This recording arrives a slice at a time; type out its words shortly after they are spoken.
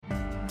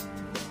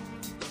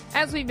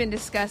As we've been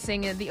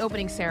discussing, the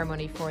opening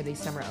ceremony for the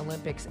Summer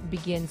Olympics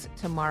begins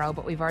tomorrow,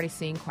 but we've already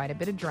seen quite a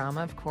bit of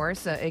drama, of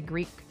course. A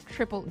Greek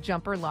triple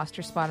jumper lost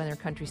her spot on their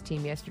country's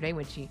team yesterday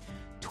when she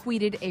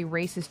tweeted a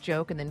racist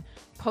joke and then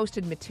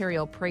posted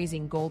material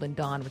praising Golden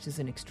Dawn, which is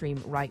an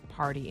extreme right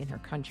party in her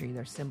country.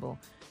 Their symbol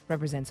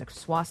represents a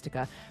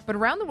swastika. But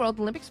around the world,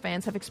 Olympics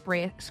fans have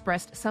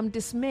expressed some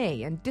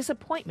dismay and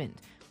disappointment.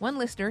 One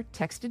listener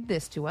texted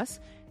this to us.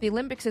 The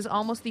Olympics is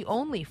almost the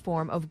only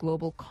form of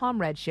global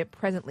comradeship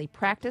presently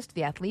practiced.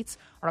 The athletes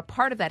are a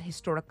part of that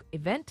historic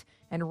event,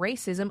 and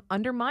racism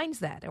undermines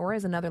that. Or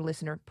as another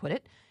listener put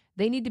it,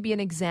 they need to be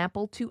an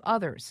example to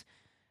others.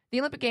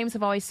 The Olympic Games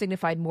have always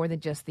signified more than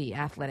just the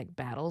athletic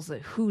battles.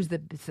 Who's the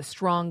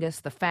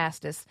strongest, the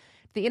fastest?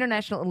 The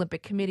International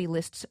Olympic Committee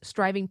lists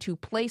striving to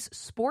place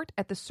sport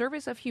at the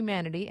service of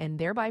humanity and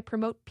thereby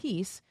promote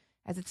peace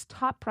as its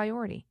top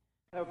priority.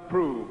 Have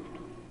proved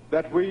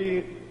that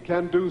we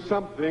can do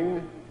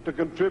something to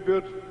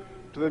contribute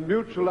to the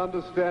mutual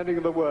understanding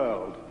of the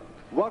world.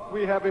 What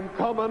we have in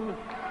common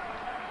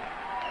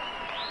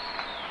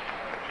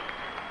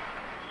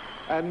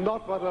and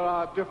not what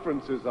our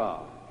differences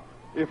are.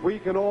 If we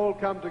can all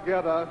come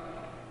together,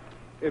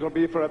 it'll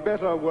be for a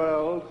better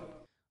world.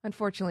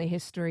 Unfortunately,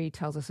 history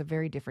tells us a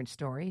very different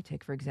story.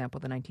 Take, for example,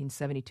 the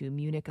 1972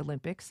 Munich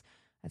Olympics.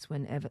 That's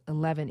when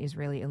 11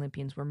 Israeli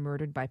Olympians were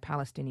murdered by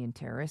Palestinian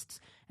terrorists,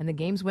 and the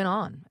Games went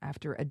on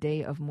after a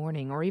day of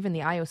mourning. Or even the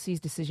IOC's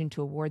decision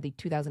to award the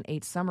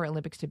 2008 Summer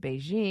Olympics to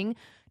Beijing,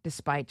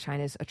 despite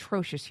China's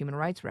atrocious human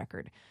rights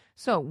record.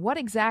 So what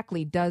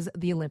exactly does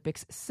the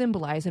Olympics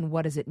symbolize, and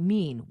what does it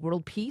mean?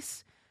 World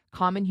peace?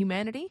 Common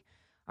humanity?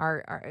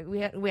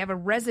 We have a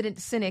resident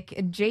cynic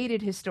and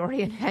jaded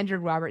historian, Andrew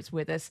Roberts,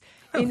 with us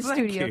in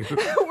studio.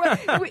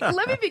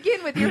 Let me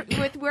begin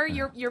with where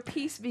your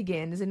piece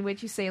begins, in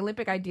which you say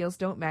Olympic ideals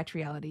don't match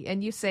reality.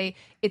 And you say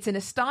it's an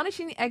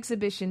astonishing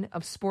exhibition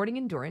of sporting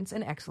endurance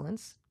and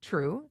excellence,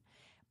 true,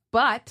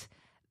 but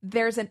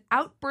there's an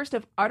outburst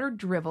of utter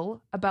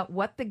drivel about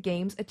what the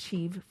Games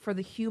achieve for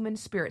the human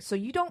spirit. So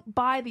you don't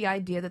buy the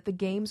idea that the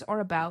Games are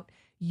about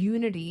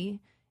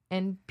unity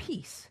and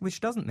peace.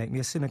 Which doesn't make me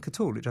a cynic at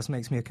all. It just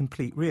makes me a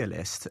complete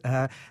realist.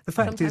 The fact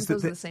Sometimes is that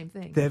those are the same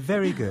thing. They're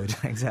very good,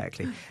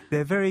 exactly.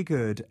 They're very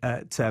good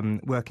at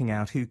working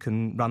out who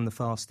can run the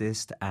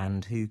fastest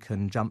and who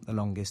can jump the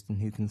longest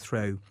and who can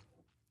throw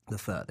the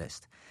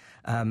furthest.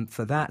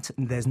 For that,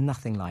 there's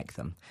nothing like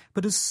them.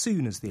 But as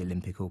soon as the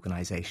Olympic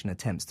organisation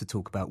attempts to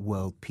talk about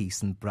world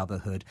peace and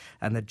brotherhood,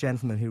 and the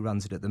gentleman who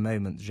runs it at the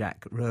moment,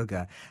 Jacques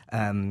Roger,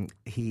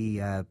 he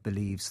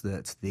believes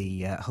that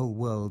the whole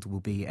world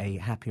will be a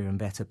happier and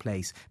better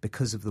place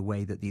because of the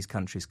way that these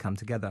countries come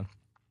together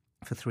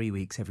for 3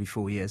 weeks every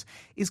 4 years,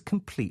 is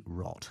complete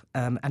rot.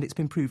 And it's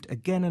been proved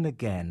again and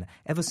again,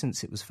 ever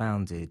since it was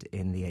founded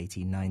in the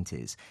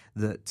 1890s,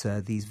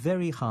 that these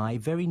very high,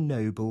 very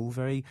noble,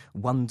 very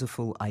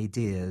wonderful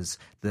ideas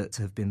that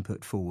have been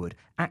put forward,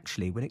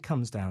 actually, when it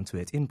comes down to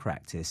it, in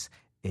practice,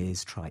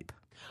 is tripe.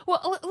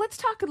 Well, let's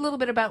talk a little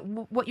bit about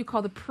what you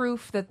call the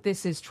proof that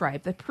this is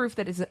tripe, the proof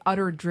that is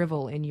utter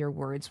drivel, in your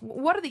words.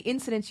 What are the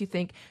incidents you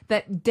think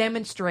that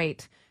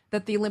demonstrate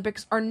that the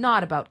Olympics are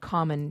not about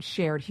common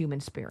shared human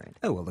spirit?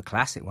 Oh, well, the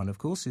classic one, of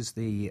course, is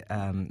the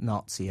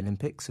Nazi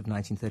Olympics of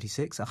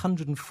 1936.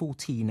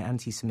 114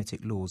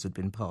 anti-Semitic laws had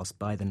been passed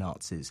by the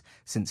Nazis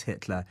since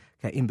Hitler,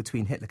 in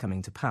between Hitler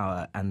coming to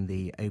power and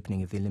the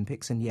opening of the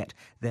Olympics, and yet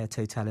their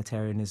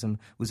totalitarianism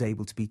was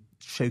able to be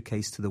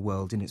showcased to the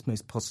world in its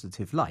most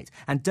positive light.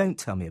 And don't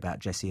tell me about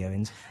Jesse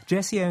Owens.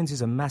 Jesse Owens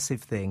is a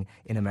massive thing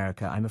in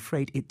America. I'm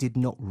afraid it did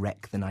not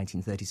wreck the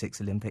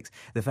 1936 Olympics.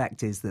 The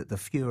fact is that the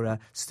Führer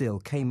still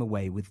came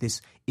away with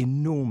this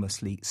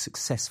enormously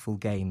successful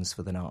games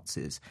for the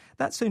Nazis.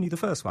 That's only the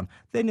first one.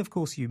 Then, of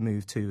course, you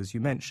move to, as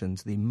you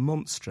mentioned, the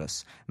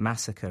monstrous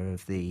massacre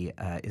of the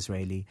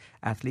Israeli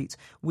athletes,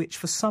 which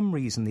for some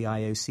reason the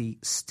IOC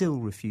still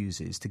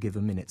refuses to give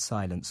a minute's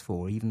silence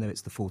for, even though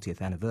it's the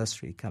 40th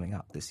anniversary coming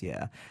up this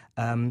year.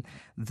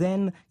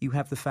 Then you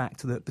have the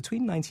fact that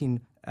between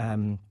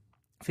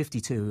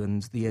 1952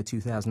 and the year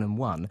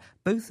 2001,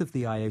 both of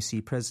the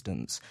IOC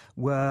presidents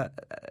were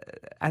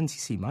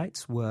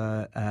anti-Semites,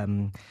 were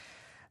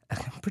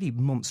pretty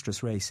monstrous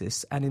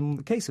racists, and in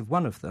the case of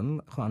one of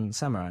them, Juan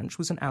Samaranch,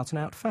 was an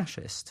out-and-out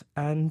fascist.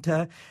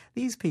 And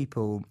these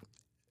people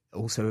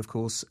also, of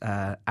course,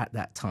 at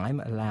that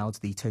time allowed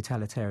the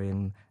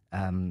totalitarian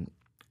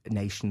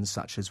nations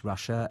such as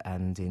Russia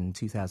and in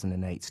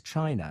 2008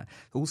 China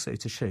also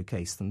to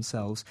showcase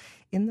themselves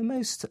in the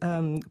most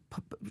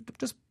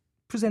just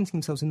presenting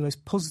themselves in the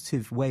most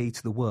positive way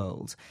to the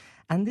world.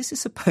 And this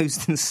is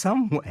supposed in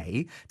some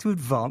way to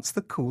advance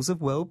the cause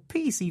of world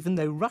peace, even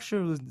though Russia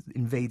was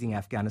invading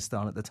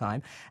Afghanistan at the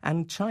time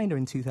and China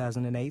in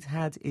 2008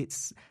 had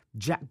its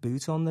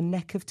jackboot on the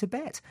neck of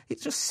Tibet.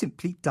 It just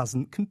simply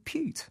doesn't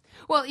compute.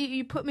 Well,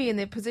 you put me in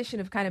the position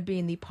of kind of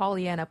being the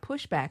Pollyanna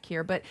pushback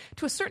here, but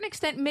to a certain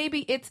extent,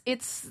 maybe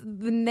it's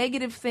the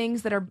negative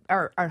things that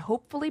are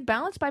hopefully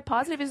balanced by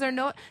positive. Is there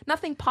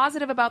nothing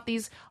positive about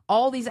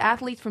all these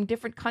athletes from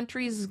different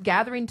countries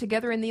gathering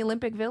together in the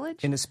Olympic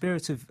Village? In a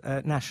spirit of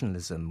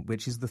nationalism,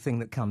 which is the thing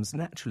that comes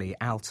naturally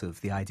out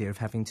of the idea of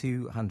having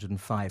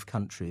 205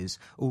 countries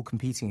all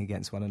competing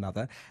against one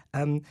another.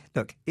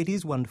 Look, it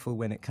is wonderful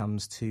when it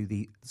comes to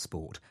the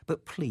sport,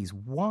 but please,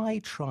 why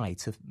try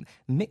to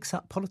mix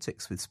up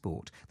politics with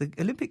sport? The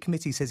Olympic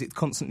Committee says it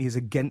constantly is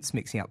against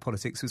mixing up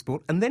politics with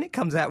sport, and then it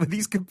comes out with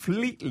these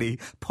completely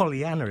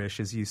Pollyanna-ish,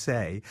 as you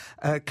say,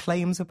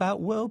 claims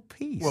about world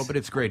peace. Well, but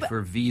it's great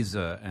for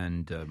Visa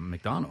and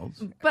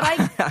McDonald's. But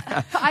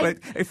but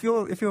if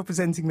you're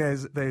presenting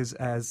those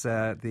as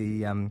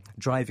the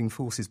driving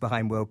forces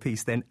behind world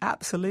peace, then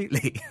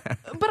absolutely.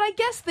 But I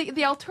guess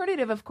the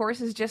alternative, of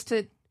course, is just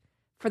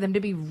for them to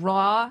be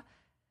raw,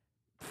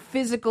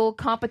 physical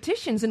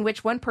competitions in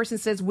which one person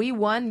says, we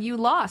won, you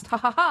lost, ha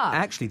ha ha.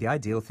 Actually, the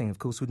ideal thing, of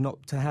course, would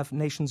not to have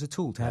nations at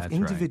all, to have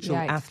individual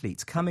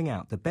athletes coming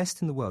out, the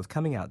best in the world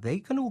coming out. They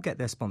can all get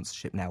their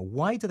sponsorship now.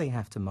 Why do they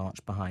have to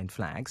march behind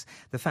flags?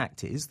 The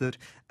fact is that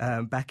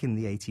back in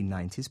the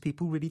 1890s,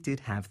 people really did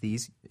have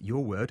these,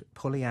 your word,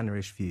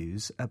 Pollyanna-ish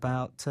views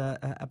about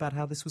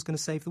how this was going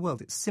to save the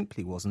world. It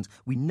simply wasn't.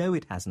 We know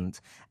it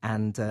hasn't.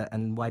 And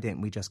why don't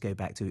we just go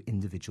back to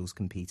individuals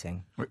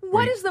competing?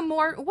 What is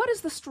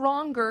the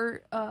stronger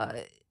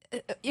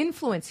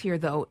influence here,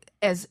 though?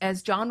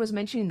 As John was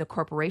mentioning, the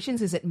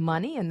corporations, is it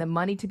money and the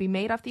money to be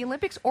made off the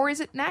Olympics, or is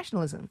it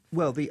nationalism?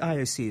 Well, the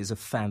IOC is a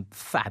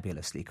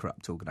fabulously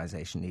corrupt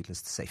organisation,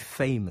 needless to say,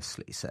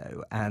 famously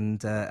so,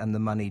 and the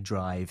money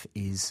drive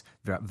is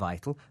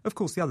vital. Of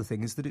course, the other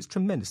thing is that it's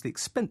tremendously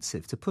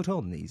expensive to put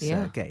on these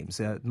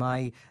games.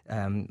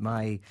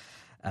 My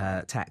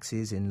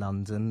taxes in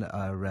London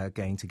are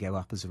going to go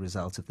up as a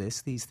result of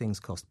this. These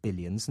things cost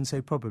billions, and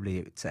so probably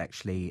it's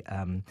actually,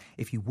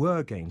 if you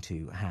were going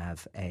to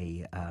have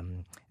a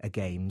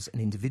games, an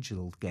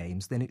individual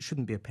games, then it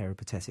shouldn't be a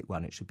peripatetic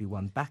one. It should be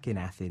one back in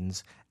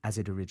Athens as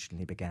it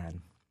originally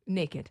began.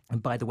 Naked.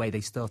 And by the way,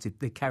 they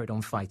carried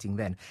on fighting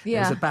then.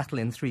 Yeah. There was a battle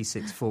in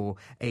 364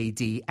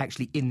 AD,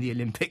 actually in the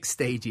Olympic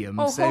Stadium.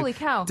 Oh, so holy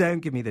cow. Don't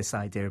give me this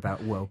idea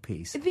about world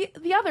peace.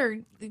 The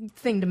other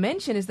thing to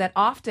mention is that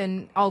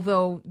often,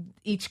 although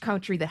each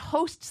country that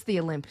hosts the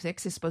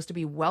Olympics is supposed to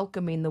be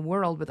welcoming the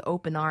world with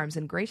open arms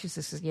and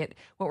graciousness, yet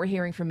what we're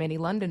hearing from many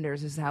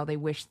Londoners is how they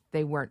wish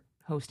they weren't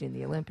hosting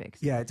the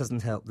Olympics. Yeah, it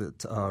doesn't help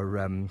that our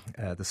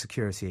the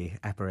security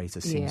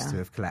apparatus seems to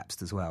have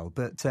collapsed as well.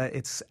 But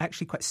it's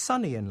actually quite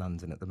sunny in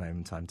London at the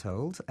moment, I'm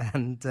told.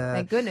 And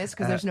thank goodness,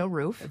 because there's no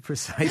roof.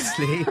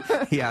 Precisely.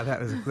 Yeah,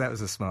 that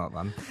was a smart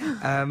one.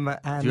 And,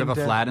 do you have a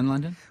flat in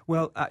London?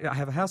 Well, I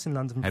have a house in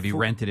London. Have you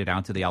rented it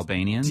out to the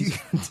Albanians?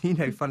 Do you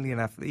know, funnily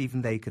enough,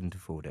 even they couldn't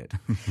afford it.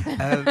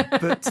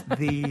 But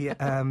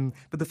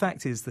the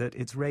fact is that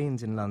it's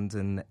rained in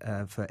London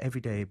for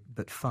every day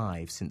but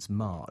 5 since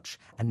March,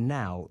 and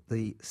now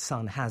the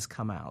sun has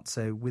come out,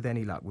 so with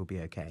any luck we'll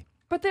be okay.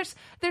 But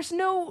there's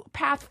no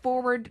path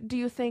forward, do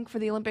you think, for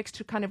the Olympics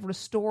to kind of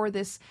restore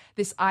this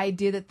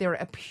idea that they're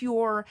a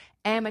pure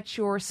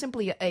amateur,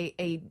 simply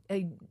a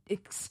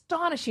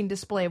astonishing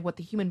display of what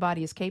the human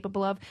body is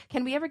capable of?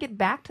 Can we ever get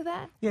back to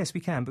that? Yes,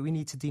 we can, but we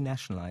need to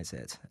denationalise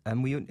it,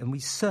 and we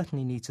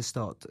certainly need to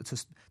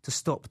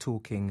stop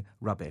talking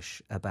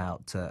rubbish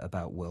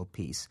about world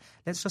peace.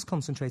 Let's just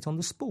concentrate on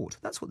the sport.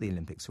 That's what the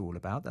Olympics are all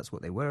about. That's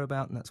what they were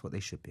about, and that's what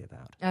they should be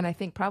about. And I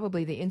think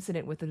probably the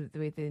incident with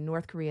the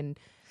North Korean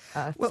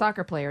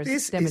soccer players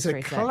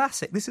demonstrates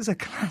that. This is a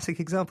classic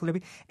example. I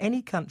mean,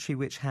 any country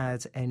which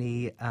had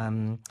any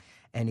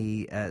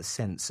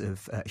sense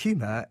of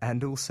humour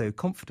and also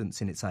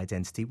confidence in its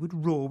identity would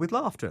roar with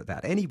laughter at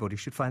that. Anybody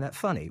should find that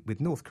funny. With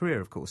North Korea,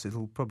 of course,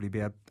 it'll probably be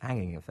a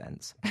hanging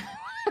offence.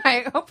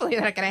 Hopefully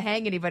they're not going to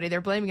hang anybody. They're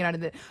blaming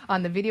it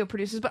on the video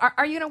producers. But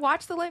are you going to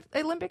watch the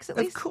Olympics at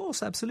least? Of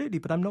course, absolutely.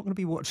 But I'm not going to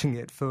be watching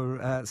it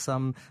for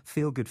some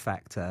feel-good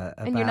factor.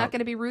 And you're not going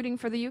to be rooting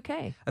for the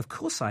UK? Of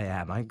course I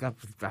am. I'm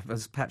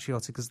as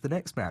patriotic as the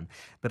next man.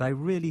 But I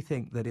really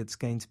think that it's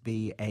going to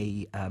be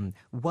a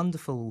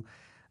wonderful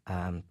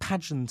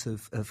pageant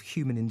of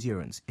human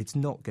endurance. It's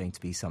not going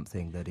to be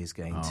something that is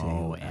going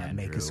to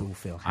make us all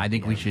feel happy. I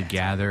think we should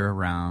gather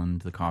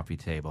around the coffee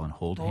table and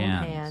hold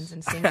hands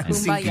and sing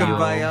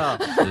Kumbaya.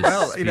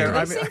 Well, you know,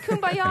 they sing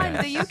Kumbaya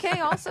in the UK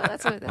also.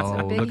 That's a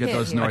big look hit. At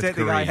those here. North I don't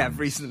think I have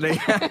recently.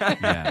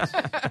 Yes.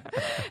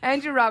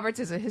 Andrew Roberts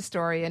is a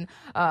historian,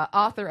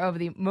 author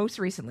of most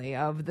recently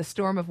of The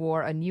Storm of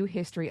War, A New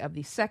History of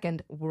the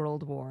Second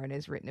World War, and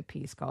has written a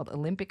piece called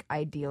Olympic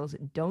Ideals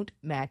Don't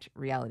Match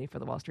Reality for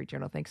the Wall Street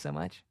Journal. Thanks so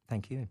much.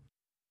 Thank you.